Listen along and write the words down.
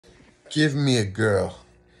Give me a girl,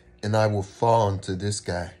 and I will fall into this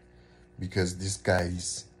guy, because this guy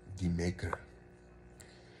is the maker.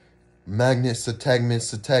 Magnet,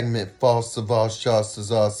 Satagment, False, Saval, Shaw,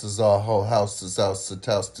 Cesar, Whole House,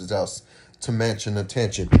 Satus, to mansion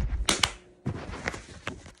attention.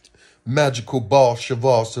 Magical ball,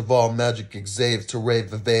 Cheval, magic exave, to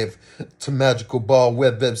rave, evave, to magical ball,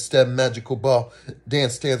 web, step, magical ball,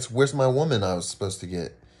 dance, where's my woman I was supposed to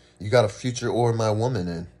get? You got a future or my woman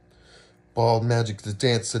in. Ball, magic, the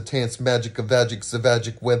dance, magic,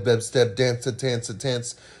 zavagic, web, step,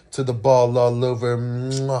 dance, to the ball, all over,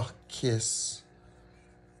 mwah, kiss.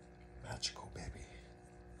 Magical, baby.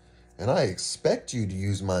 And I expect you to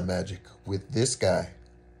use my magic with this guy.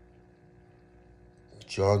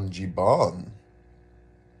 John G. Bond.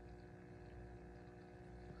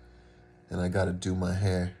 And I gotta do my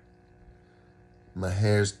hair. My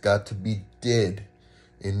hair's got to be did.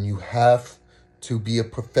 And you have to be a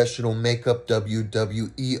professional makeup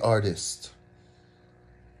WWE artist.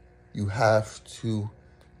 You have to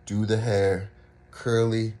do the hair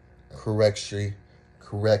curly, corrective,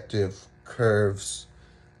 curves,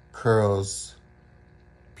 curls,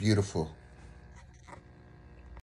 beautiful.